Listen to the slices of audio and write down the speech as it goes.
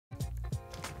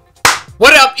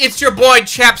It's your boy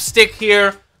Chapstick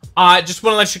here. Just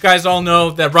want to let you guys all know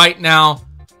that right now,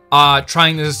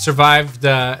 trying to survive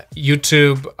the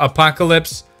YouTube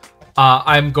apocalypse,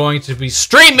 I'm going to be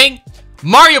streaming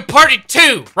Mario Party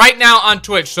 2 right now on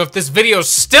Twitch. So if this video is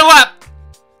still up,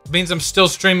 it means I'm still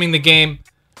streaming the game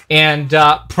and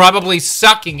probably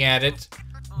sucking at it.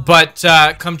 But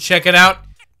come check it out.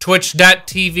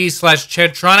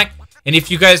 Twitch.tv/Chadtronic. And if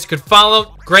you guys could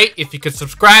follow, great. If you could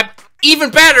subscribe,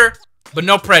 even better. But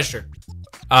no pressure.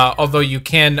 Although you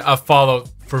can follow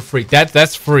for free.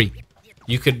 That's free.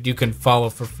 You can follow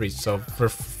for free. So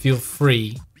feel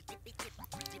free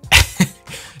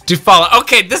to follow.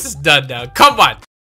 Okay, this is done now. Come on.